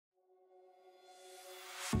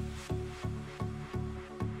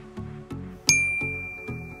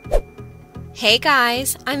Hey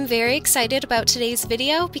guys! I'm very excited about today's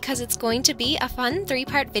video because it's going to be a fun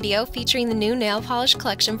 3-part video featuring the new nail polish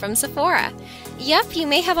collection from Sephora. Yep, you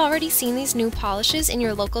may have already seen these new polishes in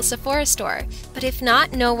your local Sephora store, but if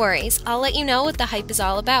not, no worries, I'll let you know what the hype is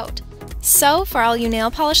all about. So, for all you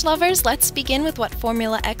nail polish lovers, let's begin with what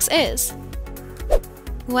Formula X is.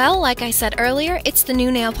 Well, like I said earlier, it's the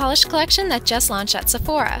new nail polish collection that just launched at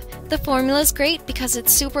Sephora. The formula is great because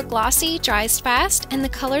it's super glossy, dries fast, and the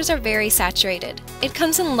colors are very saturated. It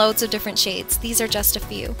comes in loads of different shades, these are just a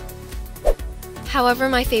few. However,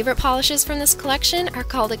 my favorite polishes from this collection are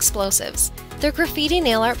called explosives. They're graffiti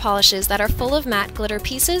nail art polishes that are full of matte glitter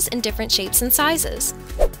pieces in different shapes and sizes.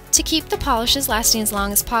 To keep the polishes lasting as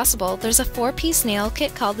long as possible, there's a 4-piece nail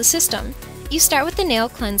kit called the System. You start with the nail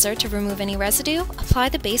cleanser to remove any residue, apply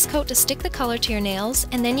the base coat to stick the color to your nails,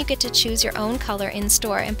 and then you get to choose your own color in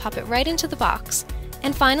store and pop it right into the box.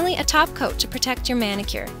 And finally, a top coat to protect your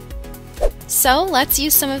manicure. So let's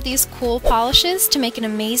use some of these cool polishes to make an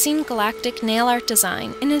amazing galactic nail art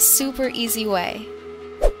design in a super easy way.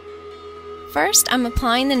 First, I'm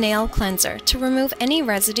applying the nail cleanser to remove any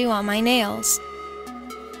residue on my nails.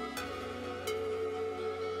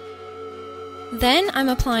 Then I'm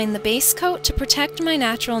applying the base coat to protect my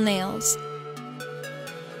natural nails.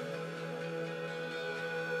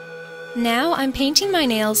 Now I'm painting my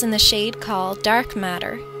nails in the shade called Dark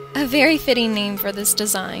Matter, a very fitting name for this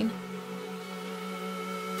design.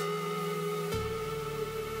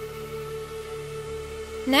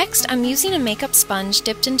 Next, I'm using a makeup sponge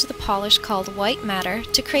dipped into the polish called White Matter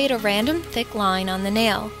to create a random thick line on the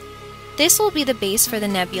nail. This will be the base for the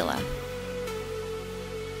nebula.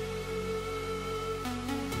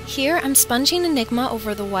 Here, I'm sponging Enigma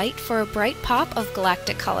over the white for a bright pop of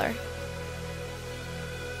galactic color.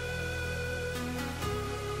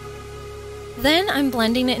 Then I'm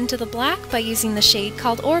blending it into the black by using the shade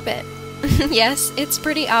called Orbit. Yes, it's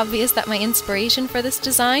pretty obvious that my inspiration for this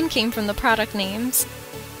design came from the product names.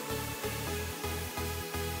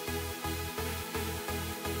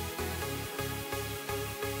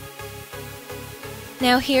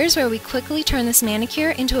 Now here's where we quickly turn this manicure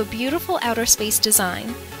into a beautiful outer space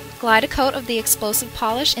design. Glide a coat of the explosive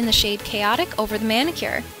polish in the shade Chaotic over the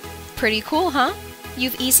manicure. Pretty cool, huh?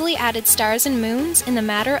 You've easily added stars and moons in the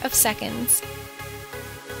matter of seconds.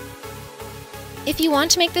 If you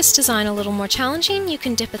want to make this design a little more challenging, you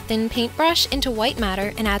can dip a thin paintbrush into white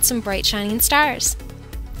matter and add some bright shining stars.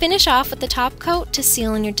 Finish off with the top coat to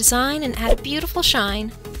seal in your design and add a beautiful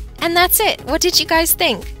shine. And that's it! What did you guys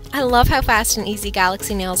think? I love how fast and easy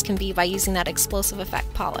Galaxy nails can be by using that explosive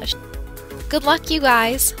effect polish. Good luck, you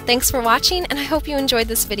guys! Thanks for watching, and I hope you enjoyed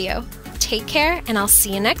this video. Take care, and I'll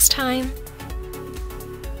see you next time!